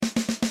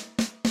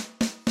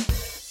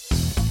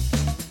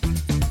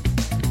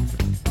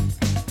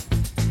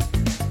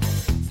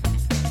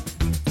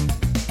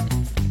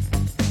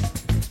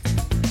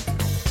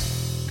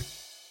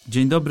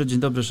Dzień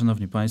dobry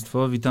szanowni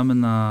państwo. Witamy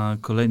na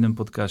kolejnym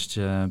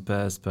podcaście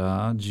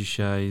PSPA.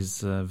 Dzisiaj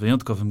z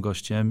wyjątkowym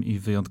gościem i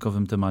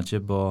wyjątkowym temacie,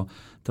 bo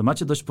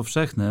temacie dość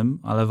powszechnym,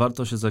 ale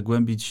warto się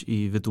zagłębić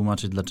i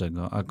wytłumaczyć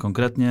dlaczego. A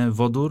konkretnie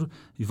wodór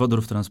i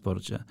wodór w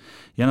transporcie.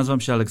 Ja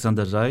nazywam się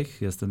Aleksander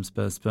Żajch, jestem z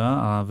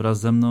PSPA, a wraz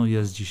ze mną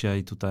jest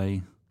dzisiaj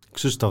tutaj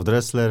Krzysztof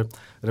Dressler,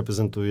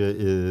 reprezentuję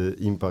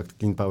Impact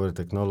Clean Power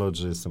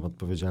Technology, jestem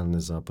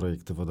odpowiedzialny za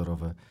projekty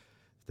wodorowe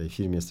w tej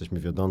firmie. Jesteśmy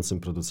wiodącym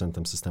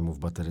producentem systemów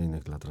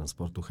bateryjnych dla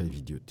transportu Heavy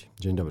Duty.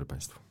 Dzień dobry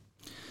Państwu.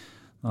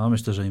 No,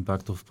 myślę, że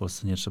Impactu w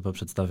Polsce nie trzeba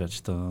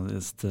przedstawiać. To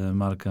jest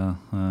marka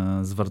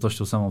z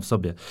wartością samą w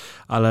sobie.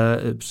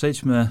 Ale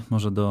przejdźmy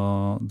może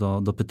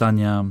do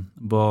pytania,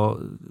 bo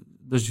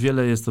dość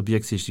wiele jest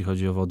obiekcji, jeśli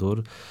chodzi o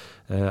wodór,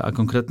 a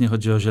konkretnie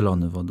chodzi o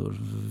zielony wodór.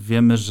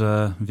 Wiemy,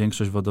 że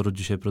większość wodoru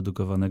dzisiaj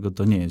produkowanego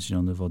to nie jest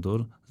zielony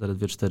wodór,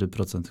 zaledwie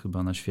 4%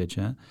 chyba na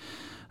świecie.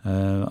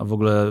 A w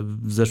ogóle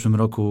w zeszłym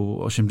roku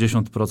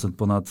 80%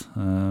 ponad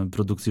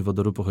produkcji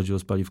wodoru pochodziło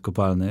z paliw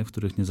kopalnych, w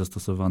których nie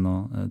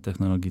zastosowano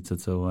technologii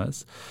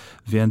CCUS.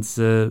 Więc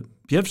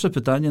pierwsze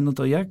pytanie, no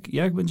to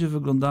jak będzie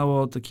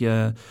wyglądało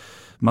takie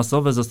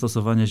masowe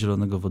zastosowanie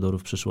zielonego wodoru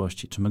w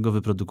przyszłości? Czy my go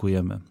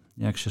wyprodukujemy?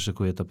 Jak się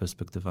szykuje ta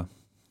perspektywa?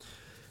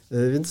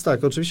 Więc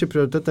tak, oczywiście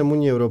priorytetem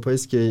Unii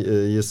Europejskiej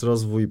jest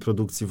rozwój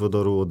produkcji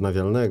wodoru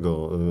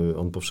odnawialnego.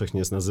 On powszechnie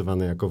jest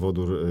nazywany jako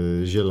wodór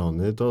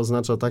zielony. To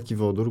oznacza taki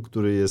wodór,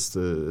 który jest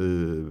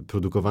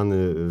produkowany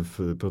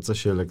w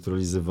procesie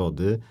elektrolizy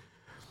wody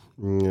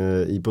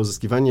i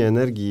pozyskiwanie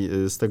energii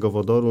z tego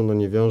wodoru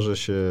nie wiąże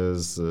się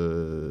z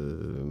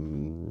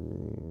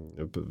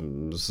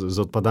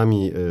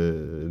odpadami,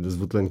 z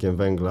dwutlenkiem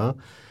węgla.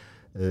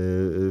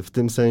 W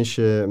tym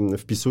sensie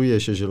wpisuje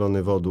się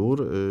zielony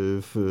wodór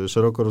w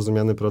szeroko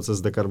rozumiany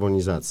proces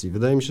dekarbonizacji.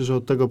 Wydaje mi się, że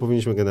od tego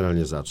powinniśmy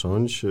generalnie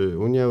zacząć.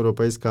 Unia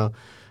Europejska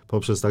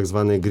poprzez tak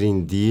zwany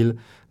Green Deal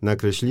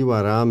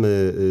nakreśliła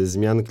ramy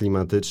zmian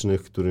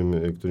klimatycznych,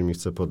 którymi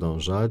chce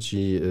podążać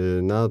i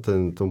na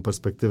tą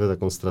perspektywę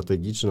taką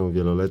strategiczną,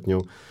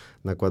 wieloletnią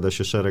nakłada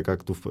się szereg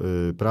aktów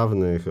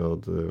prawnych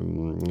od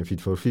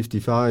Fit for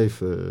 55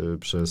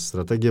 przez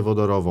strategię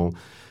wodorową.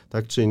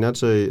 Tak czy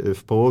inaczej,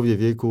 w połowie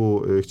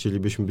wieku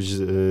chcielibyśmy być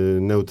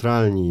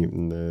neutralni,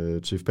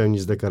 czyli w pełni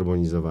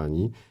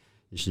zdekarbonizowani,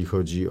 jeśli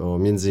chodzi o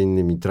między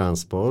innymi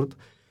transport.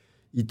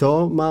 I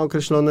to ma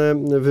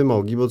określone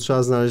wymogi, bo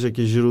trzeba znaleźć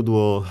jakieś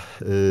źródło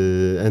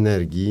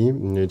energii,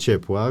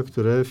 ciepła,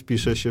 które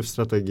wpisze się w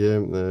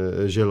strategię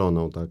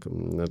zieloną,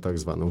 tak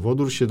zwaną.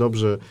 Wodór się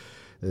dobrze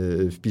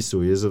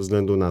wpisuje ze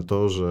względu na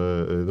to,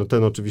 że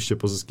ten oczywiście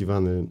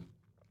pozyskiwany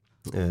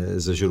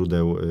ze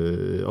źródeł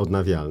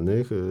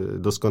odnawialnych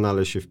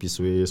doskonale się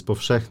wpisuje, jest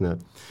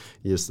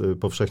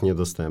powszechnie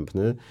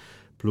dostępny.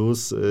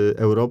 Plus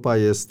Europa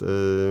jest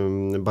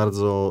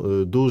bardzo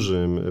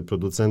dużym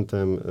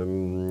producentem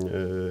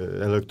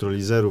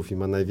elektrolizerów i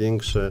ma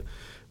największe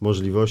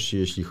możliwości,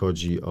 jeśli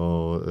chodzi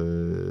o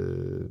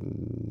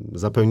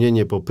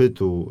zapełnienie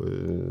popytu.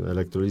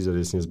 Elektrolizer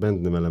jest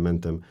niezbędnym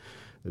elementem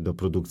do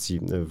produkcji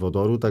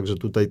wodoru, także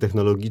tutaj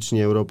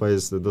technologicznie Europa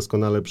jest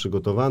doskonale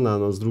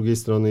przygotowana. Z drugiej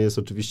strony jest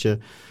oczywiście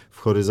w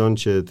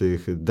horyzoncie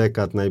tych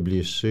dekad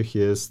najbliższych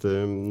jest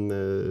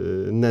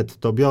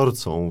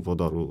nettobiorcą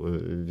wodoru,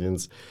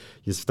 więc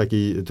jest w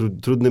takiej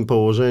trudnym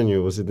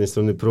położeniu. Z jednej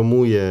strony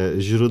promuje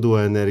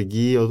źródło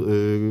energii,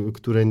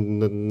 które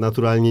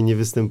naturalnie nie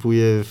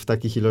występuje w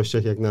takich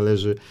ilościach, jak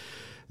należy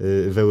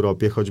w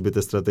Europie, choćby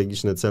te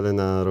strategiczne cele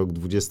na rok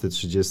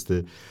 2030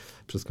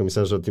 przez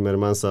komisarza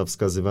Timmermansa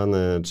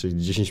wskazywane, czyli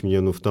 10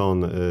 milionów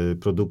ton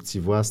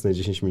produkcji własnej,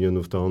 10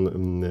 milionów ton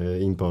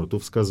importu,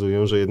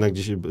 wskazują, że jednak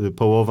gdzieś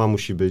połowa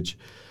musi być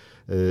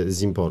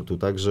z importu.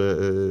 Także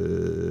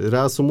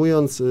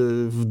reasumując,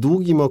 w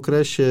długim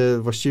okresie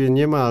właściwie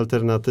nie ma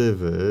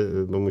alternatywy,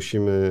 bo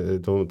musimy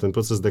ten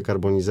proces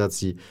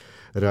dekarbonizacji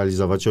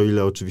realizować, o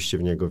ile oczywiście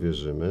w niego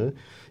wierzymy.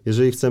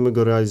 Jeżeli chcemy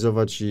go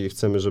realizować i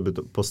chcemy, żeby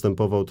to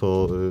postępował,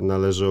 to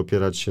należy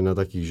opierać się na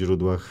takich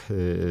źródłach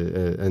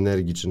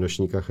energii czy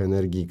nośnikach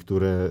energii,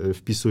 które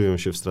wpisują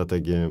się w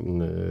strategię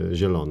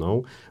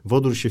zieloną.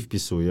 Wodór się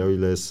wpisuje, o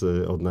ile jest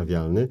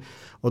odnawialny.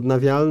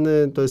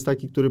 Odnawialny to jest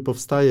taki, który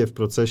powstaje w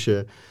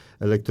procesie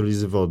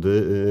elektrolizy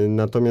wody,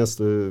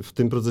 natomiast w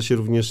tym procesie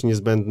również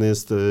niezbędny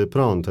jest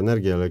prąd,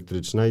 energia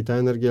elektryczna i ta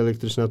energia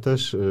elektryczna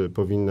też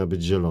powinna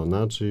być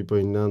zielona, czyli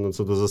powinna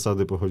co do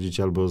zasady pochodzić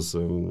albo z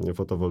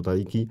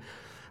fotowoltaiki,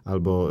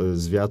 albo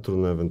z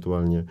wiatru,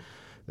 ewentualnie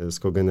z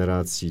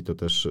kogeneracji, to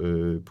też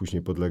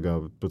później podlega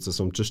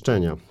procesom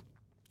czyszczenia,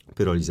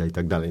 pyroliza i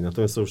tak dalej.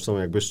 Natomiast to już są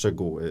jakby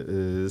szczegóły.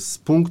 Z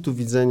punktu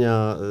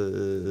widzenia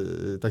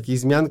takich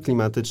zmian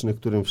klimatycznych,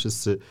 którym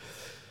wszyscy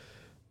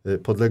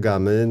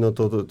podlegamy,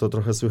 to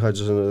trochę słychać,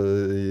 że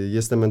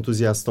jestem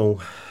entuzjastą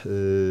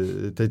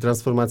tej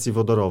transformacji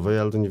wodorowej,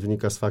 ale to nie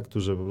wynika z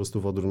faktu, że po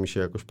prostu wodór mi się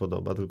jakoś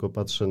podoba, tylko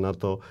patrzę na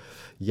to,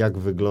 jak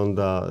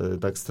wygląda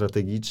tak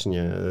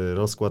strategicznie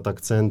rozkład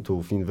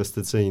akcentów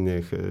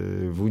inwestycyjnych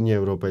w Unii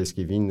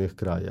Europejskiej, w innych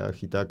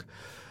krajach i tak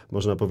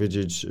można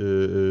powiedzieć,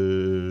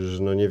 że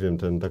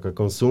taka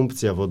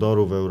konsumpcja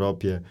wodoru w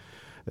Europie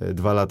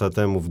 2 lata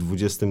temu w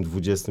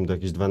 2020 to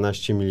jakieś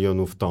 12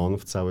 milionów ton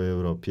w całej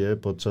Europie,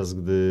 podczas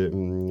gdy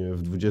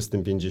w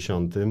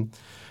 2050,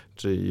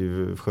 czyli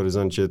w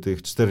horyzoncie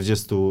tych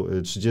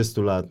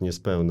 40-30 lat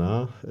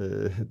niespełna,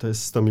 to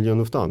jest 100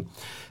 milionów ton.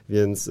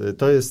 Więc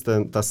to jest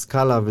ta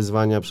skala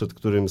wyzwania, przed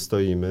którym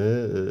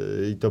stoimy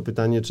i to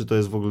pytanie, czy to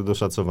jest w ogóle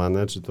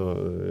doszacowane, czy to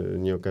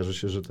nie okaże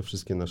się, że te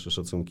wszystkie nasze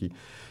szacunki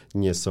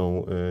nie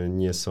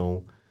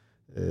są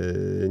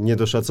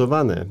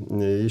niedoszacowane.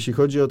 Jeśli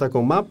chodzi o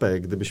taką mapę,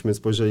 gdybyśmy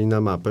spojrzeli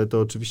na mapę,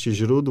 to oczywiście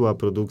źródła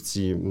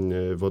produkcji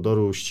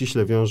wodoru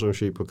ściśle wiążą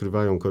się i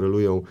pokrywają,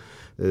 korelują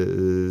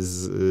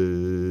z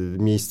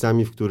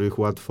miejscami, w których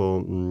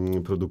łatwo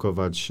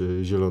produkować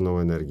zieloną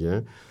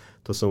energię.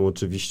 To są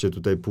oczywiście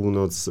tutaj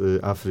północ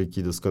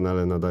Afryki,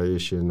 doskonale nadaje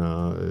się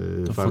na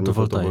farmy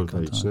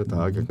fotowoltaiczne.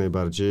 Tak, jak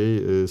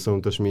najbardziej.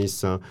 Są też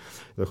miejsca,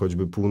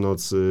 choćby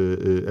północ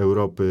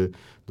Europy,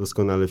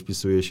 doskonale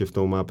wpisuje się w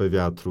tą mapę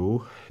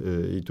wiatru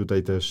i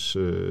tutaj też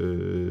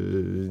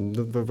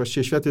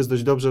właściwie świat jest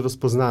dość dobrze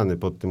rozpoznany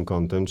pod tym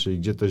kątem, czyli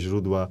gdzie te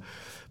źródła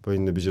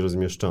powinny być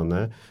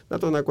rozmieszczone. Na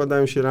to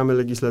nakładają się ramy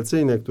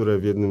legislacyjne, które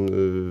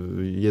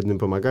jednym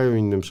pomagają,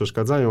 innym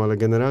przeszkadzają, ale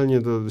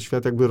generalnie to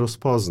świat jakby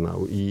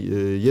rozpoznał i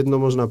jedno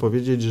można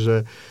powiedzieć,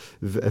 że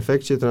w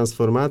efekcie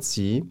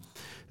transformacji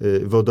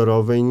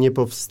wodorowej nie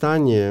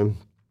powstanie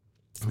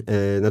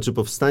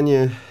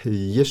powstanie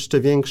jeszcze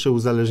większe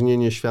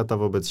uzależnienie świata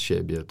wobec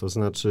siebie. To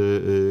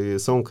znaczy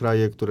są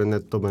kraje, które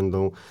netto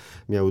będą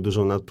miały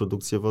dużą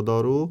nadprodukcję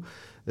wodoru,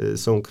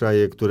 są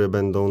kraje, które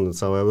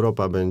cała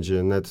Europa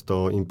będzie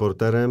netto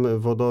importerem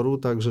wodoru,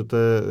 także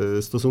te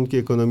stosunki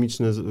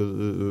ekonomiczne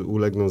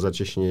ulegną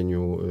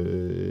zacieśnieniu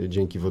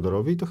dzięki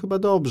wodorowi i to chyba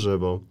dobrze,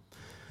 bo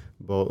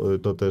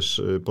to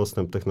też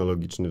postęp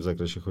technologiczny w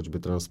zakresie choćby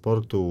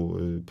transportu,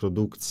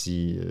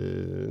 produkcji,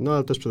 no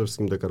ale też przede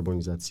wszystkim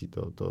dekarbonizacji.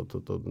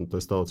 To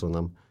jest to, o co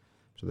nam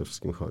przede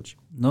wszystkim chodzi.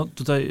 No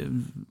tutaj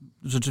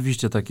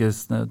rzeczywiście tak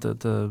jest.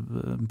 Te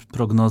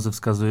prognozy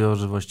wskazują,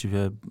 że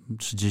właściwie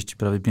 30,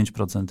 prawie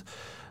 5%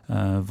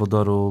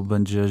 wodoru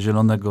będzie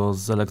zielonego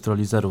z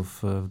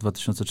elektrolizerów w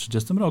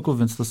 2030 roku,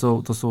 więc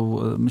to są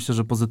myślę,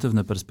 że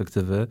pozytywne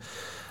perspektywy.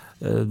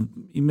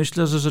 I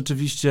myślę, że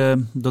rzeczywiście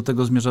do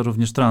tego zmierza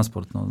również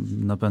transport. No,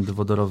 napędy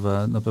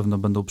wodorowe na pewno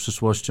będą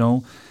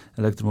przyszłością.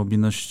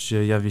 Elektromobilność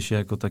jawi się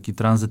jako taki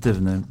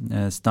tranzytywny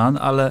stan,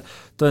 ale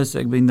to jest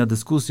jakby inna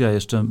dyskusja.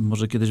 Jeszcze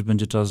może kiedyś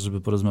będzie czas,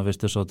 żeby porozmawiać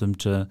też o tym,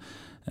 czy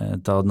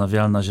ta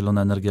odnawialna,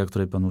 zielona energia, o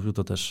której pan mówił,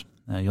 to też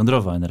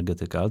jądrowa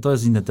energetyka. Ale to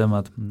jest inny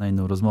temat na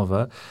inną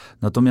rozmowę.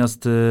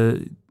 Natomiast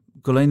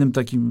kolejnym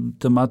takim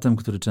tematem,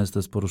 który często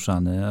jest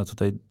poruszany, a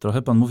tutaj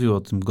trochę pan mówił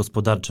o tym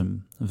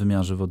gospodarczym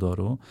wymiarze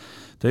wodoru,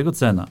 to jego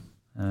cena.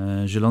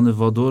 Zielony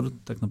wodór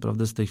tak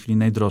naprawdę jest w tej chwili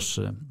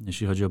najdroższy,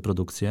 jeśli chodzi o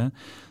produkcję.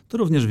 To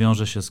również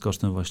wiąże się z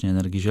kosztem właśnie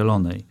energii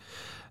zielonej.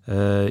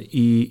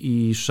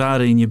 I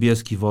szary i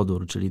niebieski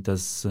wodór, czyli te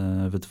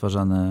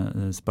wytwarzane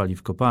z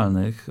paliw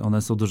kopalnych,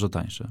 one są dużo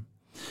tańsze.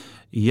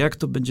 I jak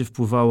to będzie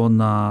wpływało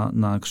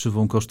na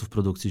krzywą kosztów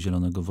produkcji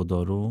zielonego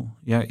wodoru?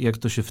 Jak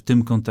to się w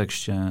tym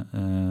kontekście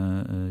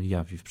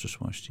jawi w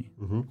przyszłości?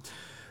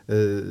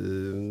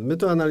 My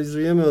to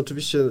analizujemy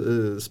oczywiście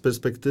z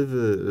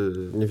perspektywy,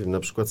 nie wiem, na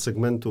przykład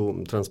segmentu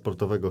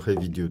transportowego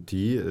heavy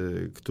duty,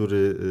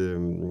 który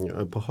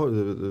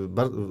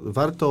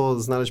warto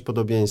znaleźć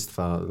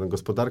podobieństwa.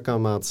 Gospodarka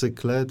ma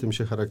cykle, tym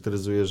się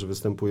charakteryzuje, że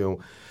występują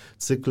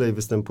cykle i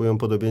występują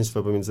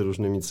podobieństwa pomiędzy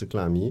różnymi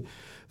cyklami.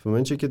 W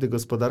momencie, kiedy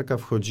gospodarka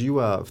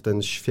wchodziła w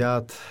ten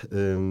świat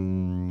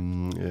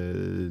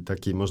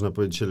takiej, można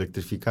powiedzieć,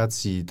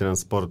 elektryfikacji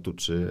transportu,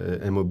 czy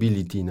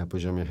e-mobility na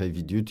poziomie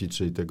heavy duty,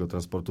 czyli tego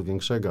transportu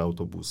większego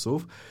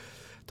autobusów,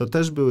 to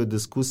też były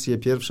dyskusje.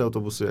 Pierwsze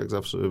autobusy, jak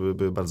zawsze,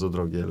 były bardzo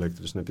drogie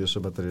elektryczne.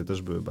 Pierwsze baterie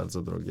też były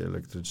bardzo drogie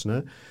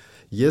elektryczne.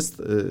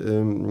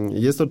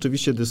 Jest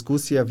oczywiście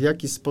dyskusja, w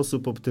jaki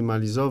sposób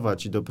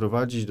optymalizować i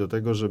doprowadzić do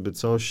tego, żeby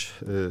coś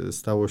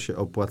stało się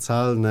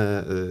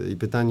opłacalne i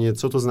pytanie,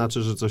 co to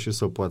znaczy, że coś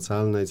jest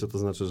opłacalne i co to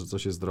znaczy, że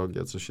coś jest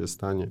drogie, a coś jest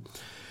tanie.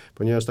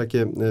 Ponieważ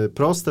takie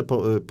proste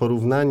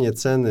porównanie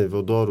ceny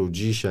wodoru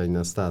dzisiaj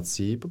na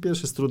stacji, po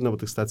pierwsze jest trudne, bo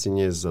tych stacji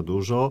nie jest za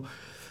dużo.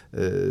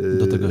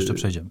 Do tego jeszcze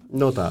przejdziemy.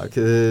 No tak.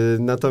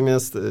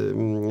 Natomiast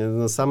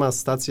sama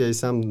stacja i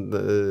sam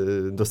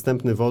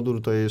dostępny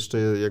wodór to jeszcze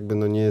jakby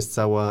nie jest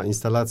cała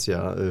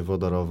instalacja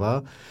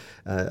wodorowa.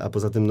 A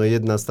poza tym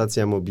jedna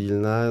stacja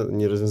mobilna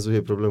nie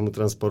rozwiązuje problemu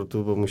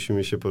transportu, bo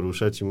musimy się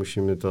poruszać i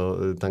musimy to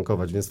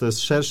tankować. Więc to jest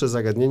szersze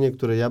zagadnienie,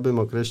 które ja bym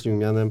określił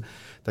mianem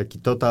taki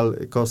total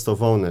cost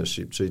of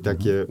ownership, czyli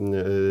takie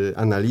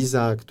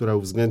analiza, która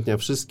uwzględnia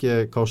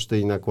wszystkie koszty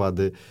i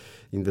nakłady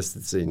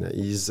inwestycyjne.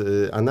 I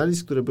z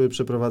analiz, które były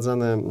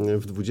przeprowadzane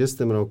w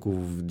 2020 roku,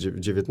 w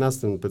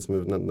 2019,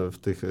 powiedzmy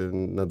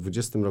na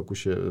 2020 roku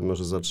się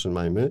może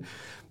zatrzymajmy,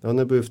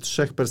 one były w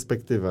 3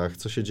 perspektywach.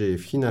 Co się dzieje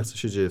w Chinach, co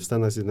się dzieje w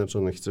Stanach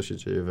Zjednoczonych i co się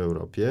dzieje w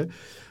Europie.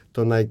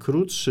 to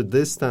najkrótszy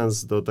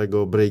dystans do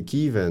tego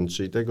break-even,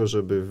 czyli tego,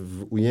 żeby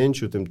w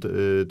ujęciu tym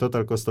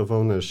total cost of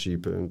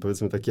ownership,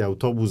 powiedzmy taki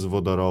autobus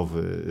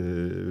wodorowy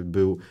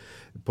był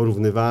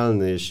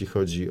porównywalny, jeśli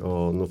chodzi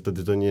o, no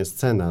wtedy to nie jest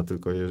cena,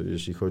 tylko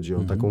jeśli chodzi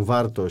o taką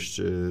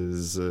wartość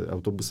z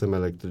autobusem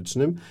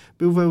elektrycznym,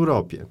 był w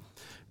Europie.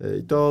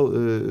 I to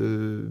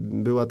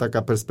była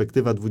taka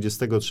perspektywa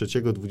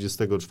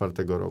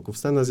 23-24 roku. W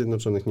Stanach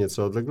Zjednoczonych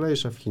nieco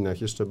odleglejsza, w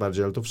Chinach jeszcze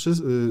bardziej, ale to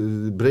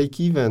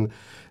break-even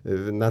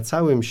na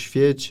całym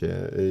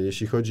świecie,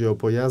 jeśli chodzi o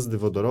pojazdy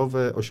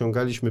wodorowe,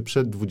 osiągaliśmy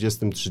przed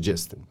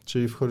 2030,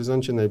 czyli w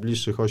horyzoncie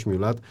najbliższych 8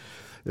 lat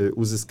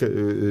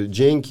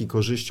dzięki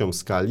korzyściom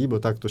skali, bo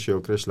tak to się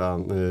określa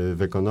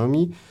w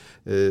ekonomii,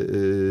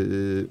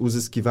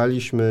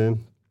 uzyskiwaliśmy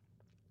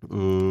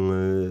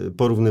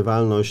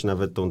porównywalność,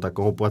 nawet tą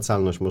taką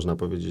opłacalność, można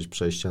powiedzieć,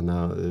 przejścia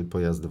na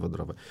pojazdy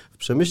wodorowe. W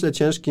przemyśle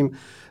ciężkim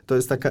to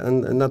jest taka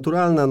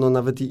naturalna, no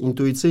nawet i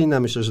intuicyjna,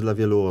 myślę, że dla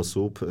wielu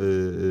osób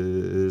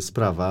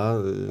sprawa,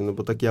 no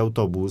bo taki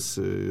autobus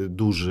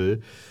duży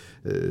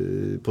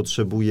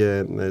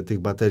potrzebuje tych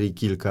baterii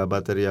kilka.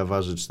 Bateria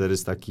waży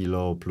 400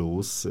 kg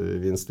plus,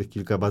 więc tych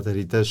kilka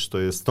baterii też to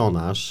jest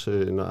tonaż,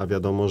 no a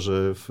wiadomo,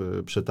 że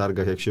w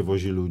przetargach jak się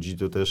wozi ludzi,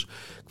 to też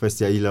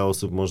kwestia ile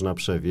osób można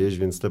przewieźć,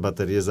 więc te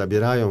baterie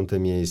zabierają te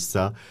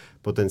miejsca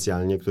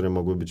potencjalnie, które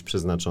mogły być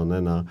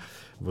przeznaczone na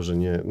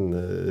wożenie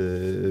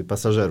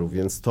pasażerów,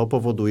 więc to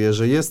powoduje,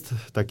 że jest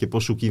takie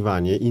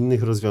poszukiwanie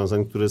innych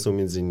rozwiązań, które są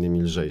między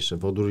innymi lżejsze.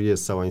 Wodór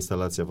jest, cała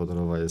instalacja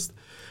wodorowa jest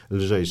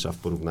lżejsza w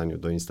porównaniu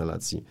do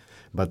instalacji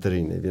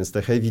bateryjnej, więc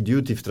te heavy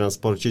duty w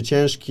transporcie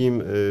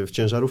ciężkim, w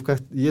ciężarówkach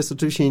jest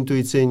oczywiście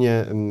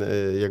intuicyjnie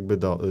jakby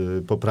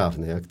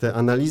poprawny. Jak te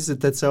analizy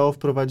TCO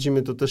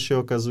wprowadzimy, to też się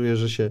okazuje,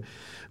 że się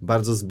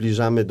bardzo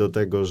zbliżamy do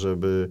tego,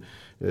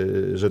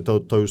 że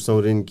to już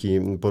są rynki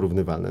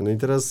porównywalne. No i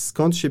teraz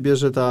skąd się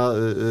bierze ta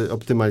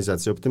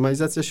optymalizacja?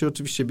 Optymalizacja się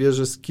oczywiście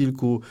bierze z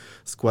kilku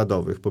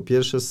składowych. Po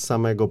pierwsze z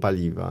samego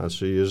paliwa,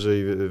 czyli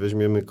jeżeli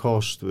weźmiemy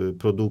koszt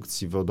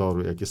produkcji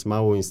wodoru, jak jest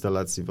mało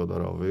instalacji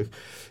wodorowych,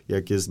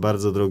 jak jest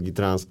bardzo drogi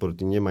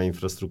transport i nie ma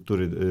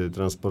infrastruktury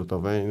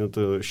transportowej, no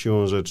to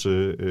siłą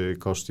rzeczy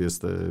koszt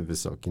jest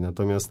wysoki.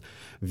 Natomiast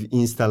w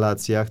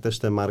instalacjach też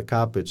te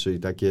markupy, czyli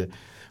takie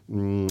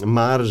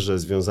marże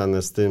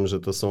związane z tym, że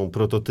to są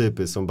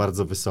prototypy, są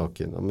bardzo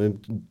wysokie. No my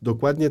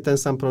dokładnie ten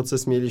sam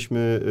proces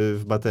mieliśmy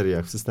w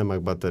bateriach, w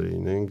systemach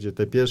bateryjnych, gdzie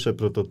te pierwsze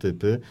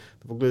prototypy,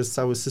 to w ogóle jest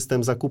cały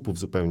system zakupów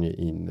zupełnie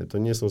inny. To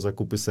nie są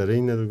zakupy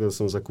seryjne, tylko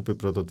są zakupy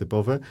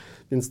prototypowe,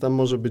 więc tam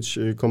może być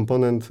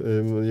komponent,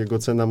 jego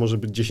cena może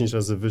być 10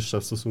 razy wyższa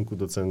w stosunku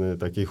do ceny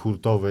takiej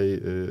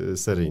hurtowej,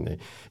 seryjnej.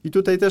 I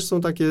tutaj też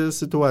są takie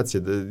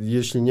sytuacje,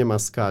 jeśli nie ma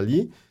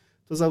skali,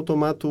 to z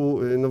automatu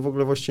no w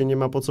ogóle właściwie nie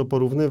ma po co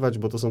porównywać,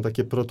 bo to są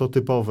takie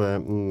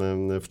prototypowe,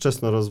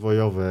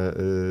 wczesnorozwojowe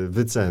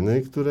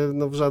wyceny, które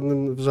no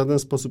w żaden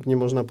sposób nie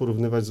można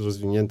porównywać z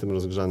rozwiniętym,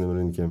 rozgrzanym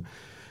rynkiem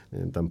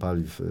tam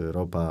paliw,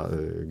 ropa,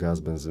 gaz,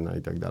 benzyna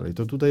i tak dalej.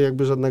 To tutaj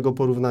jakby żadnego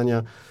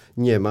porównania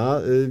nie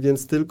ma,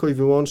 więc tylko i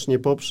wyłącznie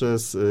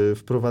poprzez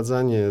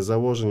wprowadzanie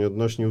założeń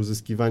odnośnie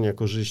uzyskiwania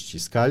korzyści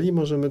skali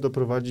możemy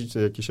doprowadzić,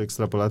 jakieś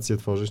ekstrapolacje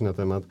tworzyć na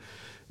temat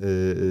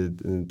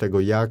tego,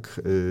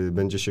 jak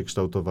będzie się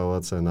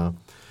kształtowała cena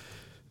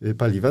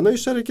paliwa. No i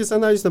szereg jest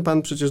analiz. No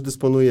pan przecież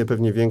dysponuje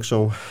pewnie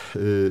większą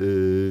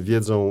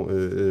wiedzą,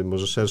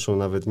 może szerszą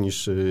nawet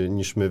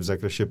niż my w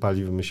zakresie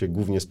paliw. My się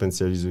głównie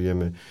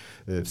specjalizujemy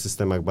w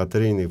systemach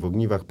bateryjnych, w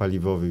ogniwach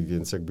paliwowych,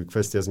 więc jakby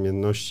kwestia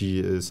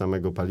zmienności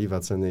samego paliwa,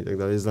 ceny i tak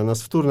dalej jest dla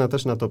nas wtórna,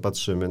 też na to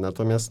patrzymy.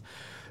 Natomiast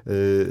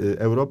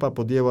Europa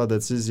podjęła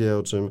decyzję,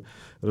 o czym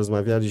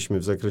rozmawialiśmy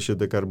w zakresie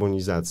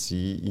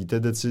dekarbonizacji i te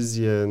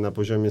decyzje na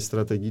poziomie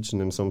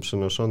strategicznym są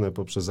przenoszone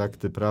poprzez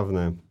akty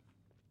prawne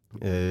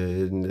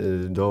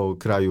do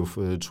krajów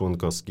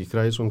członkowskich.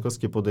 Kraje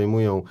członkowskie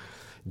podejmują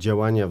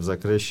działania w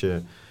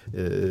zakresie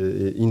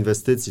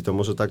inwestycji, to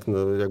może tak,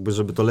 no jakby,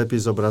 żeby to lepiej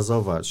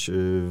zobrazować,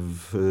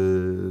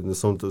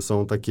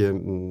 są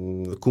takie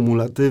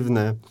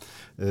kumulatywne,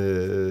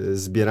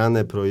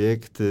 zbierane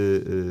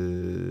projekty,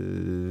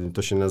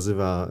 to się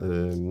nazywa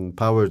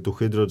Power to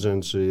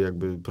Hydrogen, czyli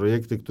jakby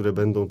projekty, które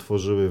będą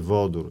tworzyły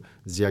wodór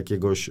z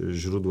jakiegoś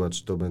źródła,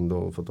 czy to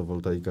będą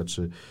fotowoltaika,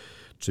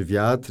 czy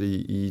wiatr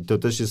i to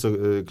też jest,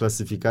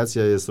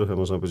 klasyfikacja jest trochę,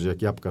 można powiedzieć,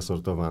 jak jabłka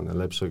sortowane,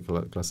 lepsza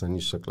klasa,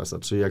 niższa klasa,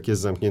 czyli jak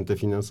jest zamknięte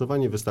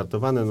finansowanie,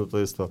 wystartowane, no to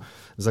jest to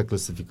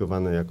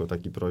zaklasyfikowane jako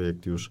taki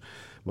projekt już,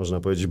 można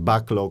powiedzieć,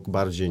 backlog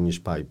bardziej niż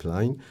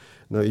pipeline.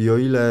 No i o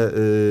ile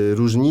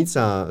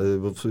różnica,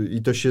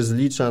 i to się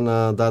zlicza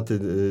na daty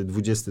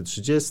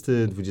 2030,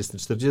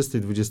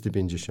 2040,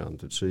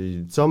 2050,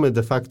 czyli co my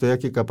de facto,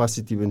 jakie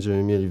capacity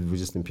będziemy mieli w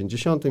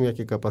 2050,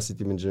 jakie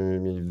capacity będziemy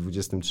mieli w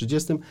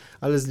 2030,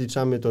 ale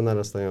zliczamy to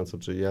narastająco,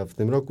 czyli ja w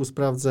tym roku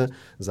sprawdzę,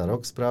 za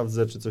rok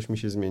sprawdzę, czy coś mi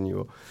się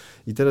zmieniło.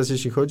 I teraz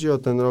jeśli chodzi o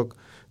ten rok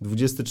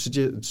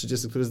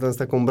 2030, który jest dla nas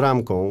taką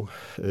bramką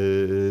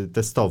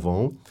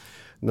testową,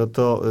 no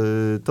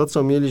to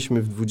co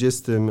mieliśmy w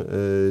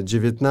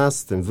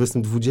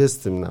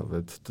 2020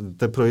 nawet,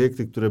 te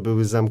projekty, które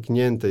były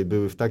zamknięte i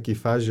były w takiej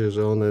fazie,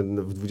 że one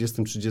w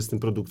 2030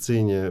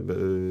 produkcyjnie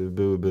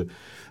byłyby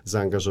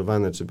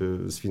zaangażowane, czy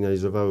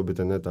sfinalizowałyby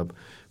ten etap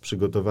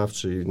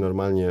przygotowawczy i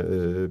normalnie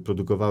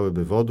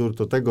produkowałyby wodór,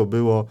 to tego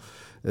było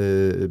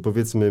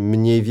powiedzmy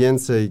mniej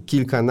więcej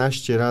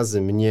kilkanaście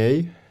razy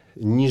mniej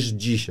niż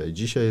dzisiaj.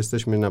 Dzisiaj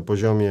jesteśmy na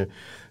poziomie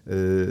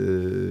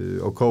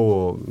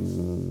około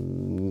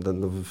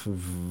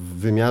w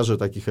wymiarze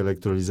takich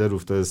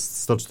elektrolizerów to jest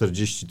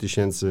 140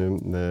 000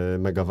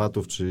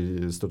 megawatów,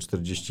 czyli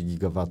 140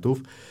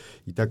 gigawatów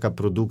i taka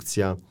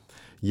produkcja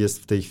jest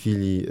w tej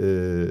chwili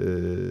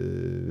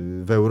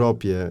w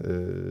Europie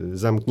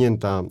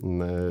zamknięta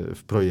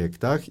w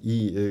projektach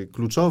i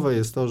kluczowe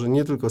jest to, że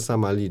nie tylko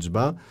sama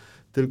liczba,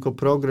 tylko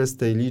progres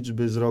tej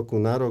liczby z roku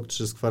na rok,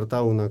 czy z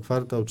kwartału na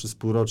kwartał, czy z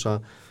półrocza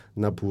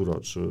na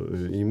półroczu.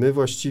 I my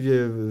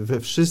właściwie we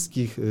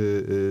wszystkich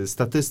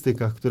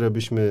statystykach, które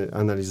byśmy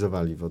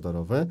analizowali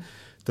wodorowe,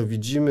 to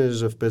widzimy,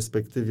 że w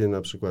perspektywie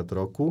na przykład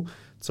roku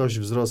coś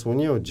wzrosło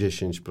nie o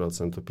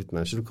 10%, o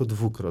 15%, tylko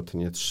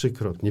dwukrotnie,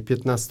 trzykrotnie,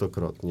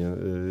 15-krotnie.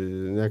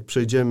 Jak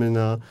przejdziemy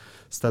na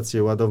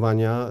stację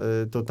ładowania,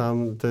 to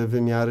tam te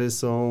wymiary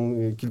są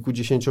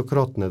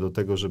kilkudziesięciokrotne do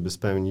tego, żeby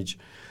spełnić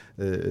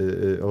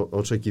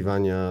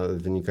oczekiwania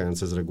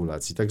wynikające z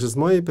regulacji. Także z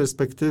mojej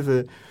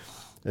perspektywy,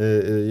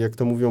 jak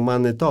to mówią,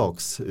 money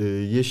talks,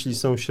 jeśli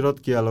są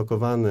środki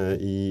alokowane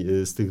i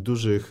z tych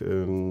dużych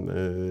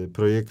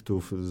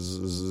projektów,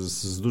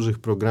 z dużych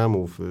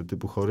programów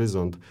typu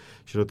Horyzont,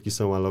 środki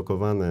są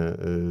alokowane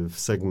w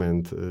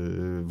segment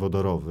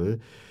wodorowy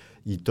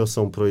i to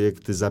są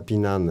projekty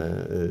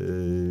zapinane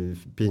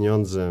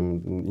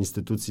pieniądzem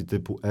instytucji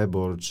typu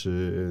EBOR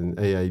czy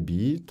AIB,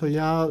 to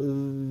ja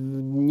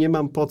nie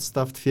mam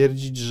podstaw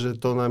twierdzić, że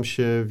to nam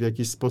się w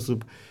jakiś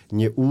sposób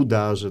nie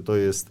uda, że to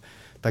jest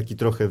taki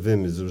trochę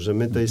wymysł, że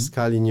my tej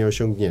skali nie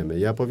osiągniemy.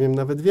 Ja powiem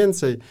nawet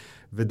więcej.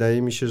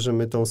 Wydaje mi się, że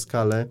my tą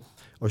skalę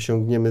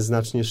osiągniemy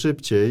znacznie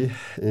szybciej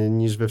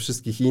niż we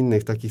wszystkich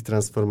innych takich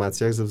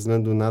transformacjach ze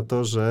względu na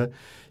to, że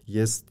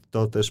jest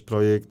to też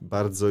projekt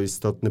bardzo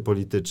istotny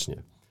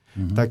politycznie.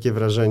 Takie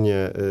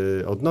wrażenie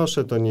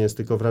odnoszę, to nie jest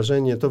tylko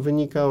wrażenie, to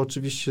wynika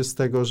oczywiście z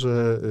tego,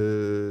 że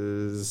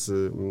z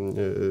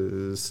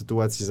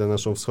sytuacji za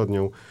naszą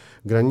wschodnią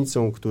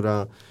granicą,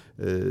 która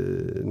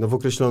no, w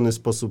określony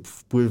sposób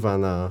wpływa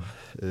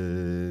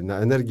na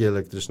energię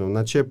elektryczną,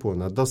 na ciepło,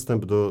 na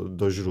dostęp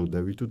do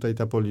źródeł i tutaj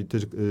ta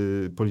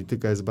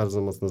polityka jest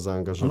bardzo mocno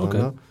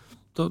zaangażowana. Okay.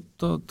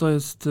 To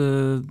jest,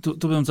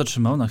 tu bym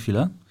zatrzymał na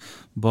chwilę,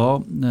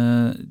 bo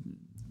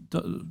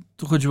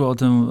tu chodziło o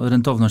tę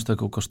rentowność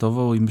taką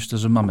kosztową i myślę,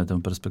 że mamy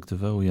tę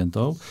perspektywę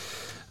ujętą.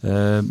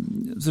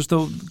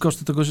 Zresztą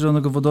koszty tego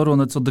zielonego wodoru,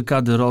 one co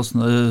dekady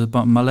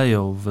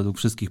maleją według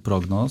wszystkich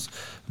prognoz,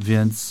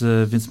 więc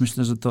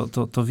myślę, że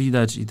to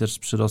widać i też z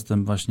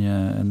przyrostem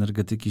właśnie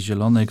energetyki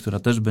zielonej, która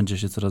też będzie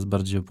się coraz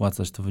bardziej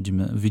opłacać, to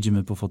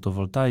widzimy po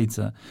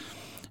fotowoltaice,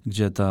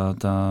 gdzie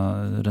ta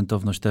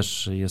rentowność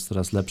też jest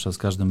coraz lepsza z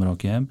każdym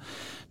rokiem.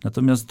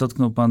 Natomiast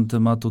dotknął pan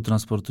tematu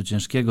transportu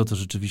ciężkiego, to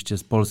rzeczywiście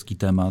jest polski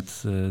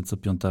temat, co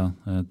piąta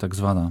tak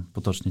zwana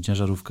potocznie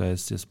ciężarówka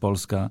jest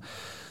polska.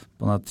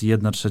 Ponad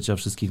 1/3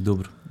 wszystkich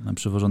dóbr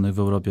przewożonych w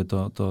Europie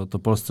to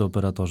polscy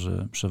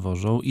operatorzy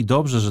przewożą i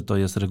dobrze, że to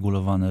jest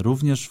regulowane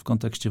również w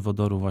kontekście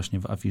wodoru właśnie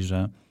w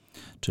AFIR-ze,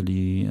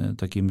 czyli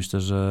takiej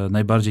myślę, że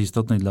najbardziej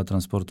istotnej dla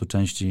transportu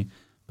części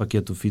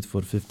pakietu Fit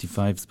for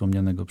 55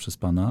 wspomnianego przez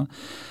pana.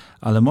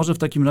 Ale może w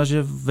takim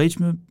razie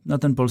wejdźmy na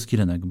ten polski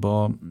rynek,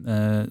 bo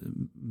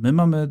my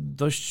mamy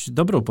dość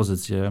dobrą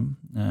pozycję,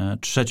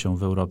 trzecią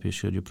w Europie,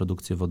 jeśli chodzi o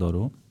produkcję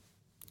wodoru.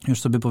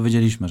 Już sobie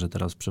powiedzieliśmy, że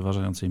teraz w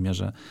przeważającej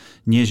mierze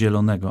nie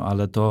zielonego,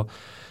 ale to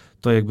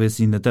jakby jest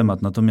inny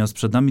temat. Natomiast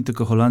przed nami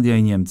tylko Holandia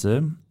i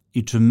Niemcy.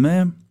 I czy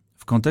my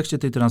w kontekście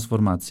tej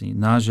transformacji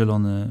na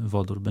zielony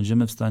wodór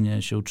będziemy w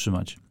stanie się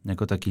utrzymać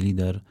jako taki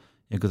lider,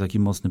 jako taki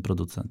mocny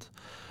producent?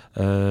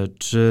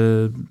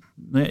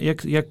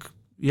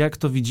 Jak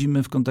to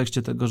widzimy w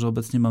kontekście tego, że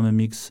obecnie mamy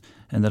miks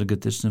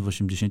energetyczny w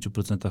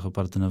 80%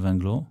 oparty na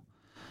węglu?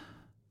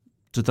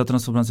 Czy ta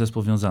transformacja jest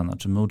powiązana?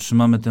 Czy my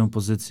utrzymamy tę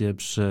pozycję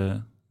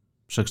przy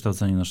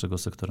przekształceniu naszego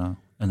sektora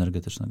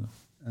energetycznego?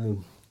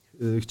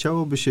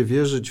 Chciałoby się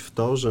wierzyć w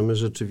to, że my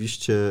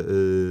rzeczywiście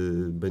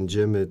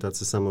będziemy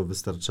tacy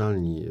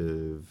samowystarczalni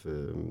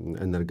w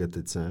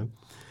energetyce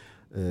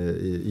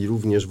i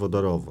również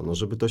wodorowo. No,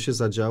 żeby to się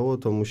zadziało,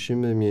 to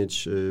musimy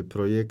mieć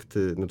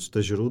projekty, znaczy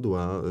te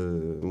źródła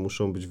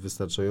muszą być w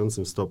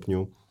wystarczającym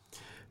stopniu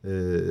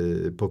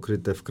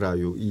pokryte w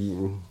kraju. I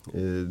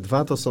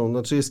dwa to są,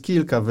 znaczy jest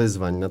kilka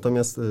wyzwań,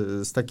 natomiast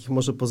z takich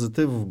może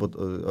pozytywów, bo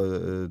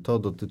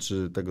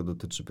tego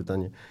dotyczy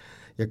pytanie,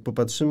 jak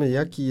popatrzymy,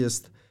 jaki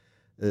jest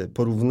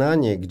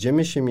porównanie, gdzie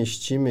my się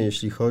mieścimy,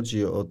 jeśli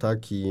chodzi o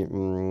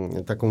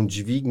taką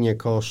dźwignię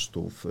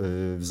kosztów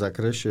w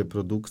zakresie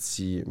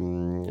produkcji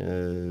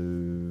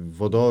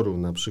wodoru,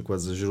 na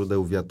przykład ze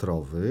źródeł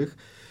wiatrowych,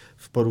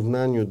 w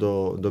porównaniu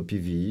do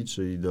PV,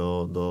 czyli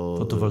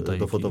do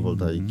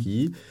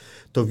fotowoltaiki,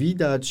 to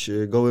widać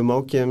gołym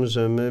okiem,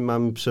 że my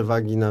mamy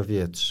przewagi na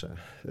wietrze.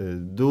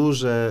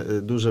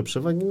 Duże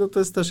przewagi, no to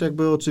jest też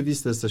jakby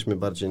oczywiste, jesteśmy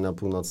bardziej na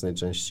północnej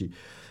części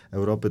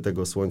Europy,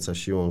 tego słońca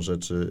siłą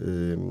rzeczy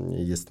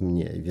jest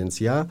mniej.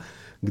 Więc ja,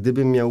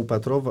 gdybym miał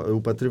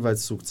upatrywać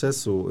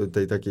sukcesu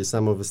tej takiej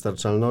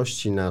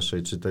samowystarczalności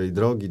naszej, czy tej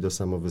drogi do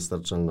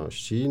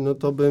samowystarczalności, no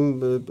to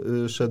bym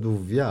szedł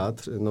w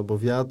wiatr, no bo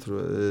wiatr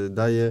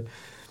daje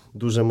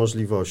duże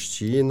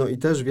możliwości. No i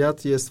też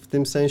wiatr jest w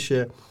tym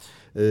sensie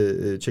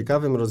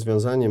ciekawym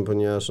rozwiązaniem,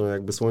 ponieważ no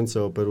jakby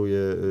słońce operuje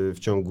w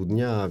ciągu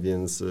dnia,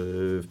 więc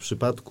w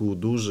przypadku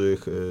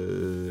dużych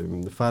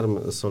farm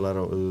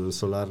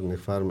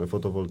solarnych, farm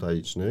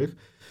fotowoltaicznych,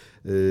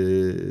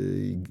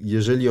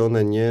 jeżeli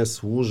one nie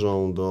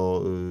służą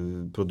do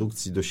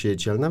produkcji do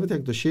sieci, ale nawet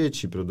jak do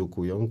sieci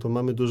produkują, to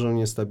mamy dużą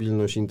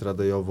niestabilność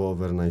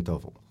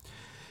intradayowo-overnightową.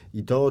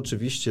 I to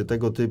oczywiście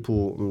tego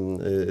typu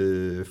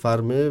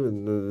farmy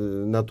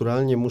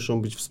naturalnie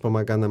muszą być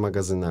wspomagane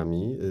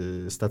magazynami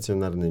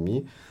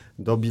stacjonarnymi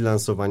do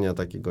bilansowania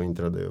takiego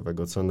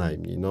intradayowego co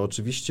najmniej. No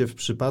oczywiście w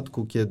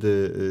przypadku,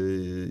 kiedy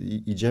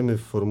idziemy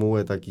w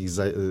formułę takich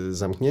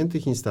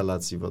zamkniętych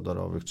instalacji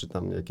wodorowych, czy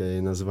tam, jak ja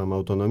je nazywam,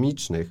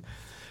 autonomicznych,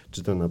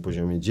 czy to na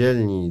poziomie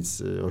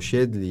dzielnic,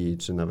 osiedli,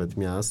 czy nawet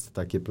miast,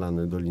 takie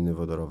plany doliny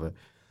wodorowe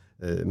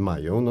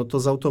mają, no to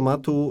z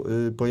automatu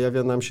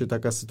pojawia nam się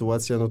taka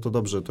sytuacja, no to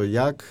dobrze, to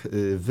jak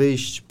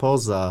wyjść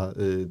poza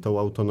tą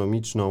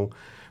autonomiczną,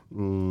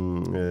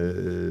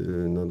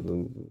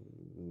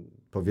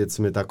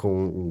 powiedzmy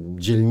taką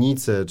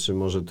dzielnicę, czy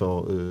może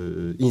to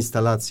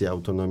instalację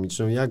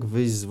autonomiczną, jak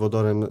wyjść z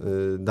wodorem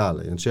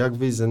dalej, znaczy jak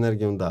wyjść z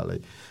energią dalej,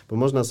 bo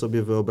można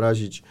sobie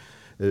wyobrazić,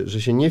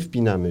 że się nie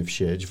wpinamy w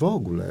sieć w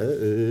ogóle,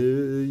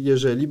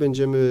 jeżeli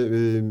będziemy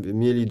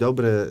mieli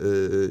dobre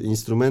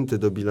instrumenty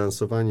do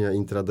bilansowania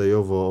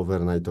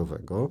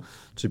intradayowo-overnightowego,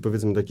 czyli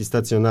powiedzmy taki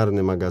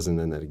stacjonarny magazyn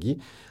energii,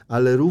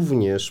 ale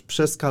również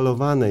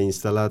przeskalowane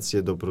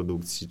instalacje do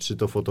produkcji, czy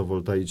to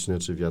fotowoltaiczne,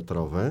 czy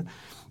wiatrowe,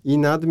 i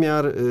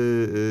nadmiar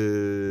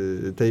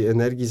tej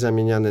energii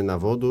zamieniany na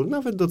wodór,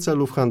 nawet do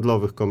celów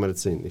handlowych,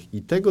 komercyjnych.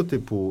 I tego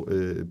typu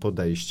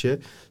podejście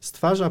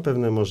stwarza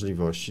pewne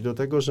możliwości do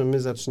tego, że my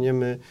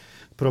zaczniemy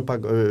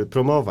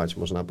promować,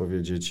 można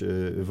powiedzieć,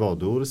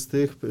 wodór z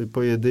tych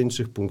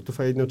pojedynczych punktów,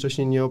 a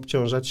jednocześnie nie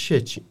obciążać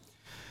sieci.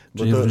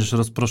 Czyli również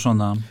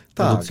rozproszona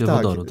produkcja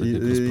wodoru, tak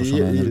jak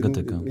rozproszona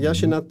energetyka. Ja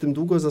się nad tym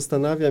długo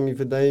zastanawiam i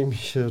wydaje mi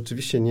się,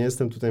 oczywiście nie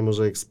jestem tutaj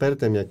może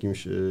ekspertem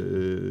jakimś,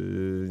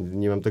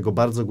 nie mam tego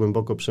bardzo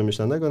głęboko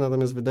przemyślanego,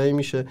 natomiast wydaje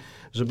mi się,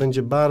 że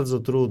będzie bardzo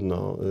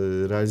trudno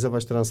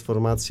realizować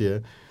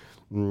transformację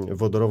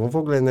wodorową, w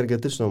ogóle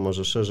energetyczną,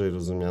 może szerzej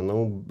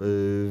rozumianą,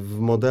 w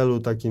modelu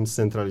takim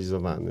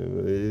scentralizowanym.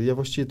 Ja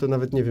właściwie to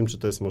nawet nie wiem, czy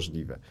to jest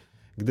możliwe.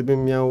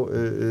 Gdybym miał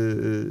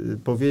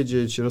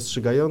powiedzieć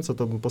rozstrzygająco,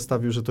 to bym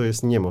postawił, że to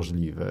jest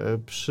niemożliwe.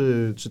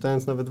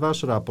 Czytając nawet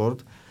wasz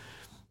raport,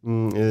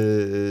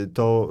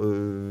 to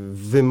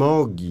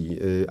wymogi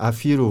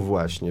AFIR-u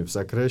właśnie w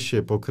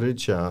zakresie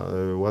pokrycia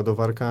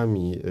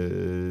ładowarkami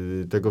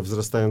tego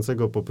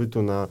wzrastającego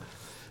popytu na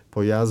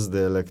pojazdy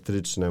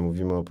elektryczne,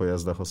 mówimy o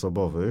pojazdach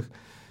osobowych,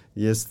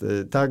 jest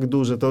tak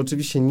duże. To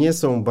oczywiście nie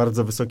są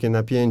bardzo wysokie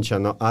napięcia,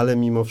 no ale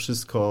mimo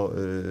wszystko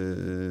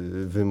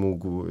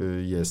wymóg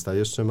jest. A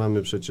jeszcze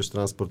mamy przecież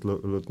transport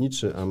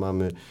lotniczy, a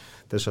mamy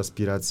też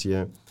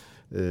aspiracje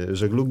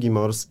żeglugi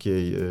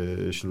morskiej,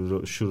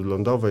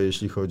 śródlądowej,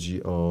 jeśli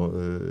chodzi o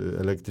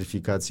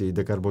elektryfikację i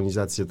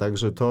dekarbonizację.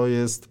 Także to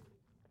jest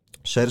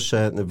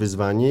szersze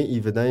wyzwanie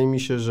i wydaje mi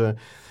się, że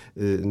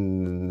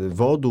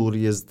wodór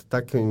jest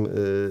takim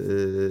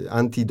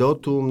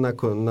antidotum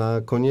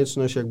na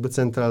konieczność jakby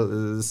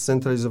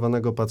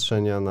scentralizowanego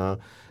patrzenia na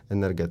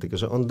energetykę,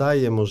 że on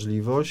daje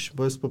możliwość,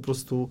 bo jest po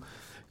prostu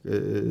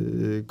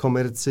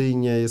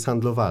komercyjnie jest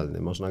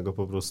handlowalny. Można go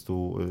po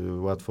prostu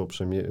łatwo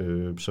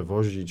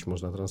przewozić,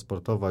 można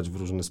transportować w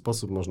różny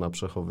sposób, można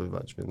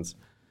przechowywać, więc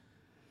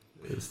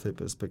z tej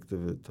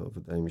perspektywy to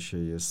wydaje mi się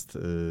jest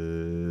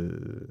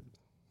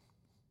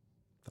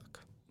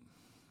tak.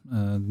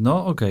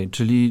 No okej,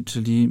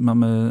 czyli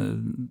mamy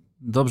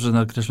dobrze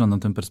nakreśloną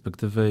tę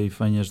perspektywę i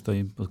fajnie, że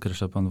tutaj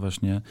podkreśla pan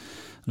właśnie,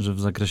 że w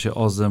zakresie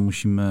OZE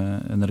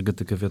musimy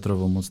energetykę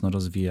wiatrową mocno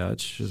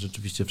rozwijać.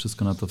 Rzeczywiście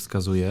wszystko na to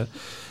wskazuje.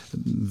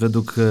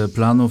 Według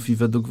planów i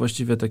według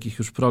właściwie takich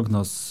już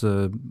prognoz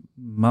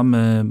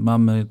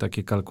mamy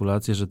takie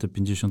kalkulacje, że te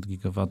 50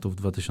 gigawatów w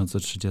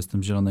 2030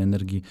 zielonej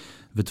energii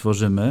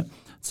wytworzymy,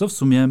 co w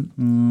sumie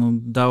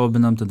dałoby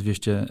nam te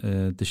 200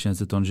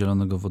 tysięcy ton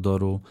zielonego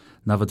wodoru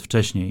nawet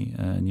wcześniej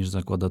niż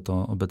zakłada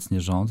to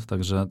obecnie rząd.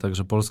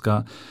 Także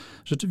Polska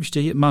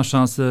rzeczywiście ma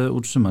szansę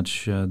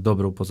utrzymać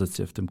dobrą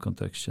pozycję w tym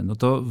kontekście. No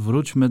to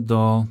wróćmy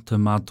do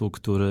tematu,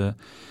 który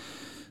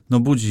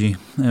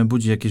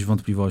budzi jakieś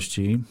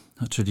wątpliwości,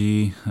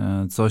 czyli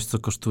coś, co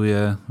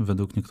kosztuje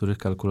według niektórych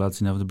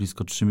kalkulacji nawet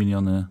blisko $3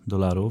 miliony,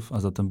 a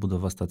zatem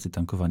budowa stacji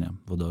tankowania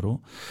wodoru.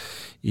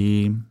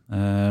 I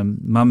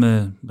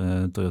mamy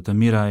Toyotę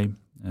Mirai,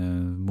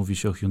 Mówi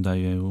się o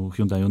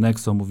Hyundaiu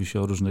Nexo, mówi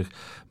się o różnych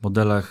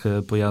modelach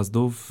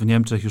pojazdów. W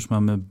Niemczech już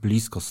mamy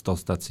blisko 100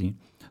 stacji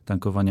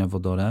tankowania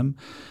wodorem,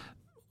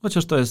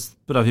 chociaż to jest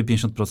prawie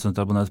 50%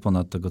 albo nawet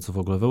ponad tego, co w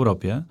ogóle w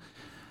Europie.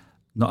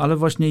 No ale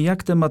właśnie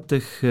jak temat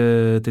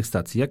tych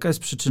stacji? Jaka jest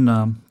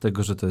przyczyna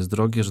tego, że to jest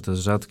drogie, że to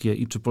jest rzadkie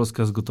i czy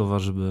Polska jest gotowa,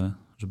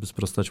 żeby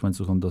sprostać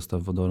łańcuchom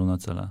dostaw wodoru na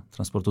cele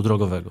transportu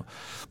drogowego?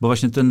 Bo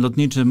właśnie ten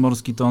lotniczy,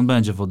 morski to on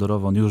będzie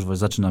wodorowy, on już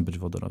zaczyna być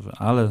wodorowy,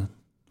 ale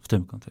w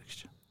tym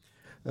kontekście.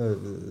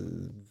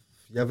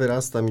 Ja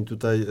wyrastam i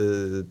tutaj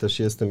też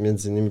jestem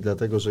między innymi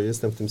dlatego, że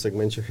jestem w tym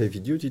segmencie heavy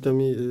duty,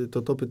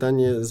 to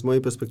pytanie z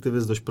mojej perspektywy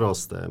jest dość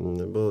proste,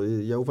 bo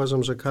ja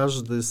uważam, że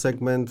każdy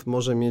segment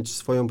może mieć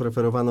swoją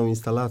preferowaną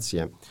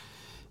instalację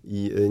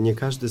i nie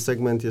każdy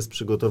segment jest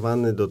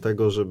przygotowany do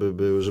tego,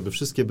 żeby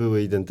wszystkie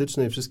były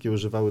identyczne i wszystkie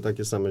używały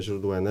takie same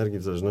źródła energii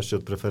w zależności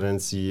od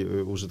preferencji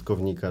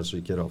użytkownika,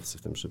 czyli kierowcy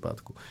w tym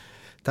przypadku.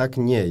 Tak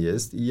nie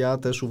jest i ja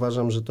też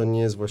uważam, że to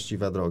nie jest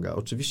właściwa droga.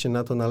 Oczywiście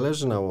na to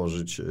należy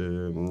nałożyć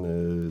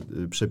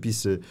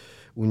przepisy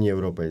Unii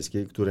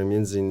Europejskiej, które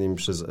między innymi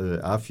przez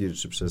AFIR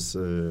czy przez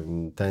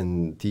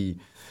TEN-T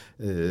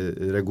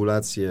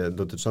regulacje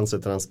dotyczące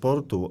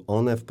transportu,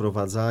 one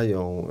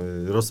wprowadzają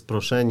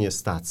rozproszenie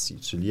stacji,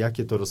 czyli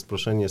jakie to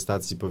rozproszenie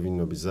stacji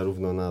powinno być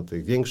zarówno na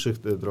tych większych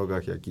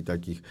drogach, jak i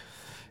takich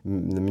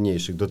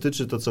mniejszych.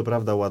 Dotyczy to co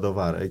prawda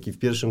ładowarek i w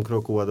pierwszym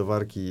kroku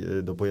ładowarki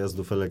do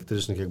pojazdów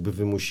elektrycznych jakby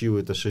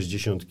wymusiły te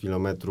 60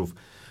 km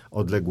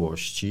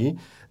odległości.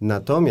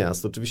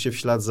 Natomiast oczywiście w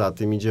ślad za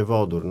tym idzie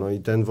wodór. No i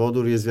ten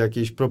wodór jest w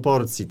jakiejś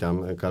proporcji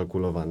tam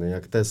kalkulowany.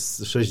 Jak te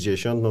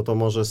 60, no to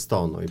może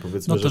 100. No i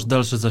powiedzmy, też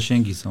dalsze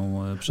zasięgi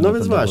są przy No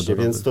więc właśnie,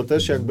 wodorowych. więc to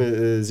też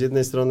jakby z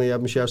jednej strony ja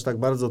bym się aż tak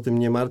bardzo tym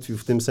nie martwił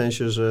w tym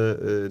sensie, że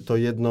to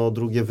jedno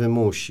drugie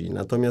wymusi.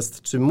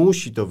 Natomiast czy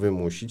musi to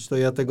wymusić, to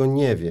ja tego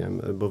nie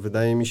wiem, bo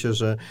wydaje mi się,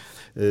 że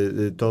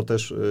to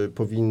też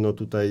powinno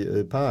tutaj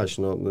paść.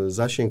 No,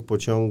 zasięg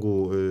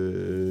pociągu,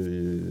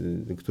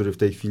 który w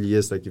tej chwili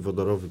jest taki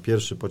wodorowy,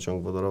 pierwszy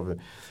pociąg wodorowy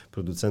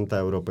producenta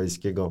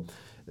europejskiego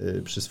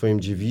przy swoim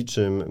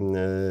dziewiczym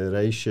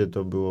rejsie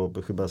to było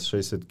chyba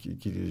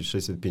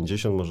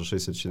 650, może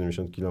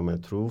 670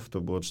 kilometrów,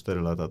 to było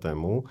 4 lata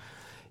temu.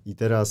 I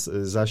teraz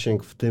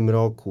zasięg w tym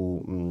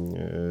roku,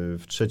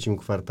 w trzecim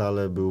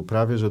kwartale był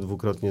prawie że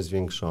dwukrotnie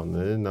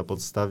zwiększony na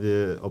podstawie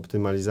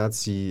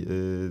optymalizacji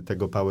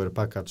tego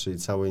powerpacka, czyli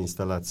całej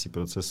instalacji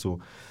procesu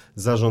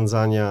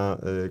zarządzania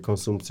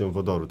konsumpcją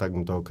wodoru, tak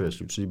bym to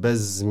określił, czyli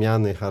bez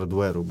zmiany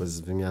hardware'u, bez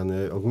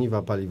wymiany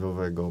ogniwa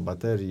paliwowego,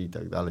 baterii i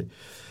tak dalej.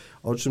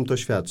 O czym to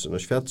świadczy? No,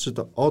 świadczy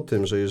to o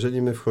tym, że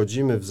jeżeli my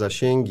wchodzimy w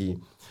zasięgi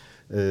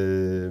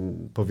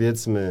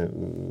powiedzmy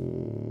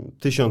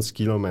 1000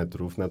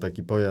 kilometrów na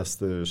taki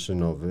pojazd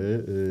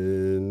szynowy,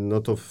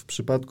 no to w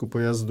przypadku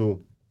pojazdu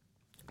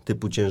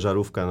typu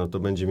ciężarówka, no to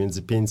będzie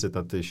między 500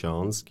 a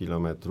 1000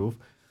 kilometrów.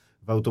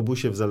 W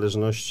autobusie w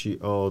zależności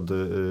od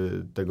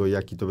tego,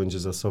 jaki to będzie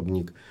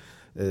zasobnik,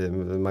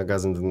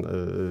 magazyn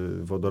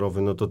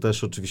wodorowy, no to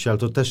też oczywiście, ale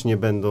to też nie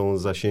będą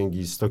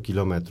zasięgi 100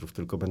 kilometrów,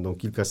 tylko będą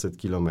kilkaset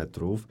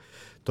kilometrów,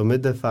 to my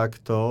de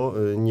facto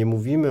nie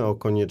mówimy o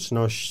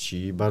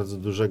konieczności bardzo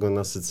dużego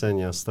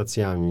nasycenia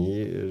stacjami,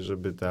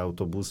 żeby te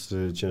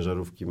autobusy,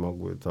 ciężarówki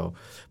mogły to,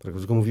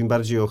 tylko mówimy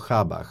bardziej o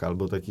hubach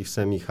albo takich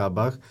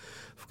semi-hubach,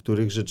 w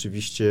których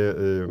rzeczywiście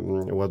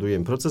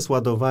ładujemy. Proces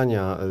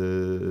ładowania,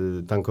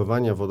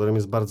 tankowania wodorem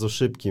jest bardzo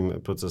szybkim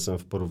procesem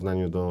w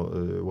porównaniu do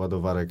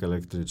ładowarek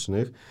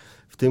elektrycznych.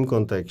 W tym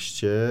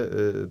kontekście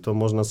to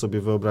można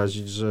sobie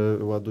wyobrazić, że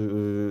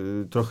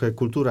trochę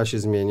kultura się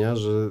zmienia,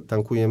 że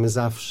tankujemy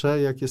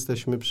zawsze, jak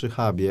jesteśmy przy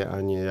hubie,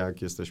 a nie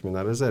jak jesteśmy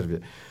na rezerwie.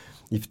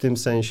 I w tym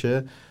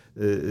sensie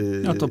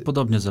No to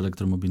podobnie z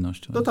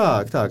elektromobilnością. No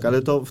tak,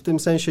 ale to w tym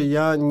sensie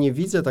ja nie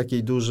widzę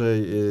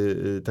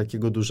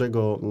takiego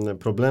dużego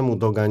problemu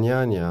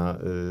doganiania,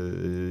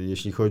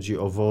 jeśli chodzi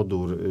o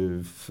wodór,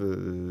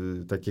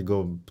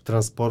 takiego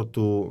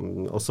transportu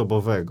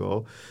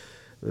osobowego.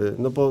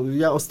 No bo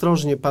ja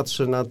ostrożnie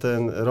patrzę na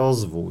ten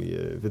rozwój.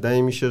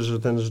 Wydaje mi się, że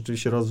ten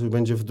rzeczywiście rozwój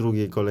będzie w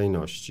drugiej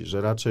kolejności,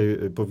 że raczej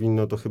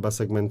powinno to chyba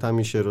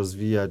segmentami się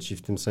rozwijać i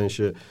w tym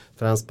sensie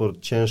transport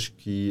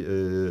ciężki,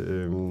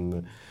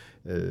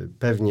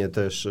 pewnie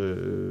też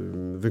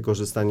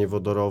wykorzystanie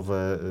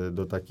wodorowe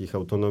do takich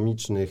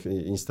autonomicznych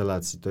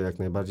instalacji, to jak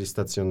najbardziej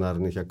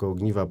stacjonarnych, jako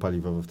ogniwa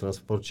paliwowe w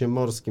transporcie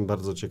morskim.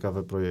 Bardzo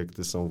ciekawe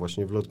projekty są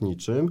właśnie w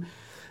lotniczym.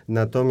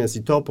 Natomiast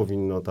i to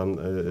powinno tam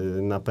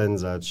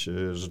napędzać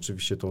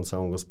rzeczywiście tą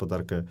całą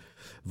gospodarkę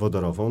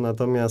wodorową.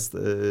 Natomiast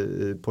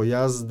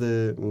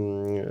pojazdy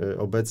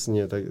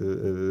obecnie,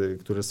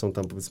 które są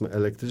tam powiedzmy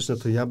elektryczne,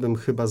 to ja bym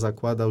chyba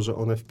zakładał, że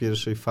one w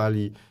pierwszej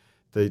fali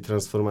tej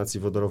transformacji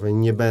wodorowej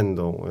nie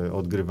będą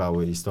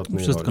odgrywały istotnej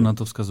roli. Wszystko na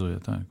to wskazuje,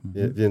 tak.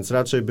 Więc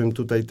raczej bym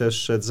tutaj też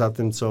szedł za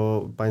tym,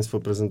 co Państwo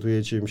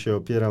prezentujecie, bym się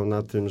opierał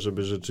na tym,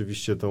 żeby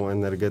rzeczywiście tą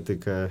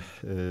energetykę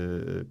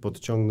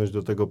podciągnąć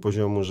do tego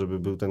poziomu, żeby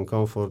był ten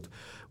komfort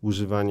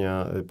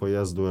używania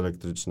pojazdu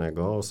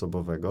elektrycznego,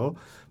 osobowego.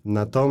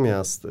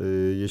 Natomiast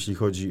jeśli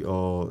chodzi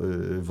o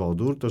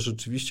wodór, to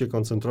rzeczywiście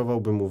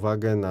koncentrowałbym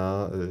uwagę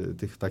na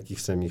tych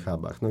takich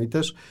semi-hubach. No i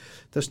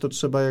też to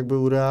trzeba jakby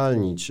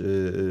urealnić.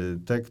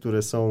 Te,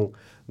 które są,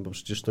 bo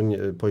przecież to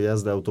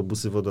pojazdy,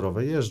 autobusy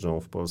wodorowe jeżdżą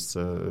w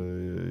Polsce.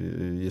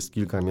 Jest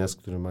kilka miast,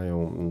 które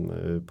mają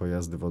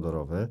pojazdy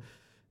wodorowe,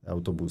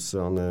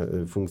 autobusy, one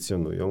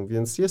funkcjonują,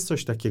 więc jest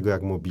coś takiego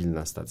jak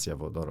mobilna stacja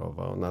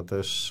wodorowa. Ona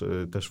też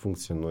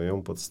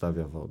funkcjonują,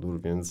 podstawia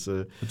wodór, więc...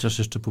 Chociaż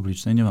jeszcze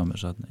publicznej nie mamy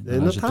żadnej.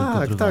 No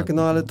tak,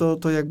 no ale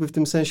to jakby w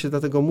tym sensie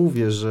dlatego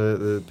mówię, że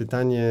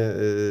pytanie,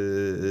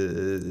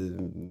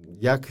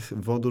 jak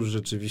wodór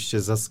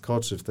rzeczywiście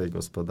zaskoczy w tej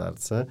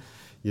gospodarce,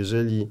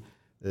 jeżeli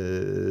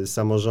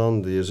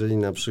samorządy, jeżeli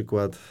na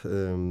przykład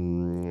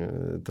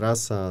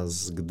trasa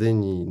z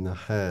Gdyni na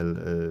Hel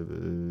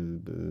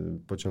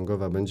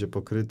pociągowa będzie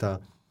pokryta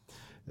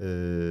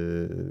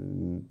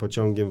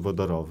pociągiem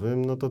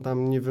wodorowym, no to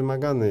tam nie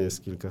wymagane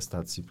jest kilka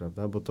stacji,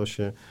 prawda? Bo to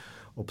się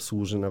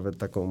obsłuży nawet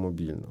taką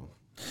mobilną.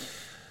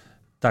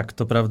 Tak,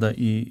 to prawda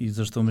i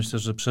zresztą myślę,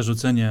 że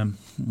przerzucenie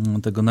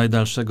tego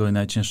najdalszego i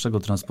najcięższego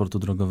transportu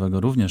drogowego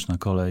również na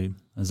kolej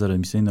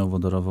zeroemisyjną,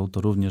 wodorową,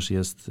 to również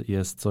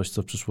jest coś,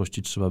 co w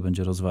przyszłości trzeba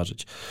będzie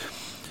rozważyć.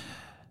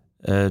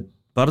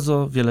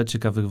 Bardzo wiele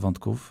ciekawych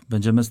wątków.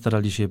 Będziemy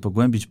starali się je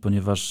pogłębić,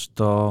 ponieważ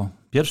to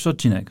pierwszy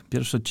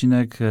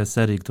odcinek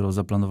serii, którą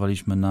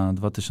zaplanowaliśmy na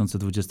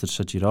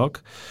 2023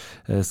 rok.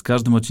 Z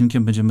każdym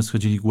odcinkiem będziemy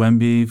schodzili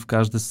głębiej w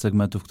każdy z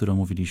segmentów, które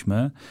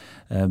omówiliśmy.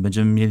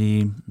 Będziemy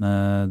mieli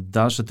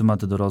dalsze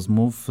tematy do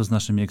rozmów z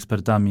naszymi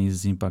ekspertami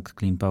z Impact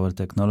Clean Power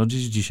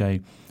Technologies.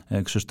 Dzisiaj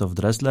Krzysztof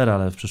Dressler,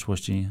 ale w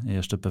przyszłości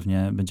jeszcze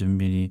pewnie będziemy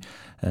mieli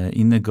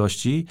innych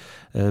gości.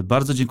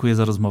 Bardzo dziękuję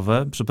za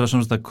rozmowę.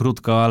 Przepraszam, że tak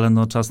krótko, ale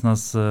no czas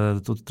nas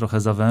tu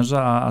trochę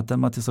zawęża, a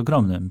temat jest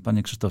ogromny.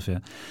 Panie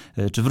Krzysztofie,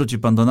 czy wróci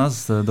pan do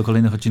nas, do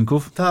kolejnych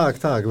odcinków?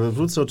 Tak.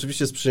 Wrócę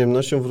oczywiście z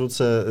przyjemnością.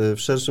 Wrócę w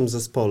szerszym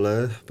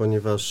zespole,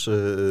 ponieważ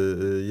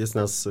jest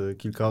nas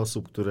kilka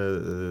osób,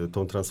 które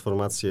tą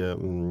transformację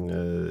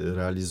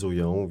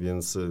realizują,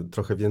 więc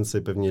trochę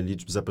więcej pewnie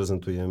liczb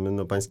zaprezentujemy.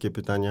 No, pańskie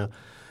pytania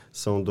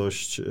są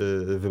dość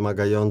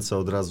wymagające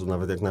od razu,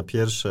 nawet jak na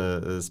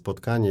pierwsze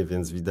spotkanie,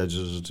 więc widać,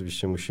 że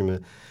rzeczywiście musimy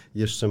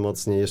jeszcze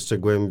mocniej, jeszcze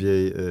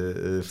głębiej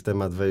w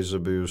temat wejść,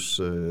 żeby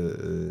już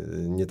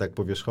nie tak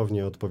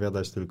powierzchownie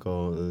odpowiadać,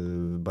 tylko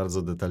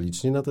bardzo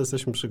detalicznie. Na to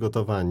jesteśmy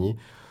przygotowani,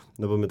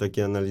 no bo my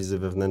takie analizy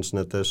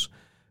wewnętrzne też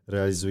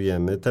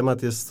realizujemy.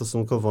 Temat jest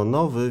stosunkowo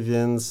nowy,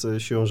 więc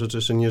siłą rzeczy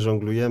jeszcze nie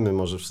żonglujemy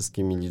może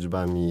wszystkimi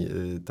liczbami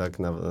tak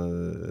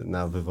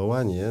na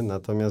wywołanie,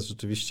 natomiast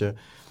rzeczywiście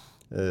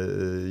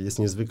jest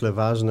niezwykle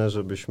ważne,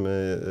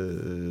 żebyśmy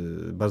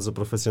bardzo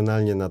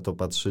profesjonalnie na to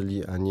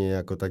patrzyli, a nie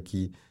jako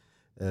taki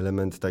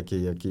element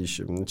takiej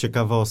jakiejś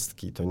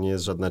ciekawostki. To nie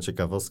jest żadna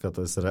ciekawostka,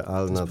 to jest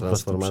realna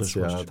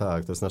transformacja.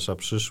 Tak, to jest nasza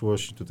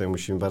przyszłość i tutaj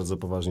musimy bardzo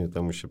poważnie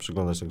temu się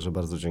przyglądać. Także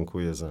bardzo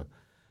dziękuję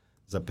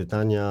za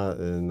pytania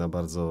na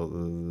bardzo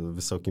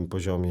wysokim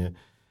poziomie,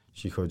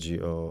 jeśli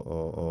chodzi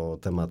o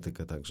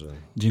tematykę. Także.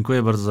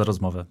 Dziękuję bardzo za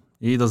rozmowę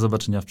i do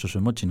zobaczenia w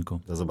przyszłym odcinku.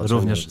 Do zobaczenia.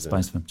 Również z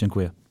Państwem.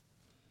 Dziękuję.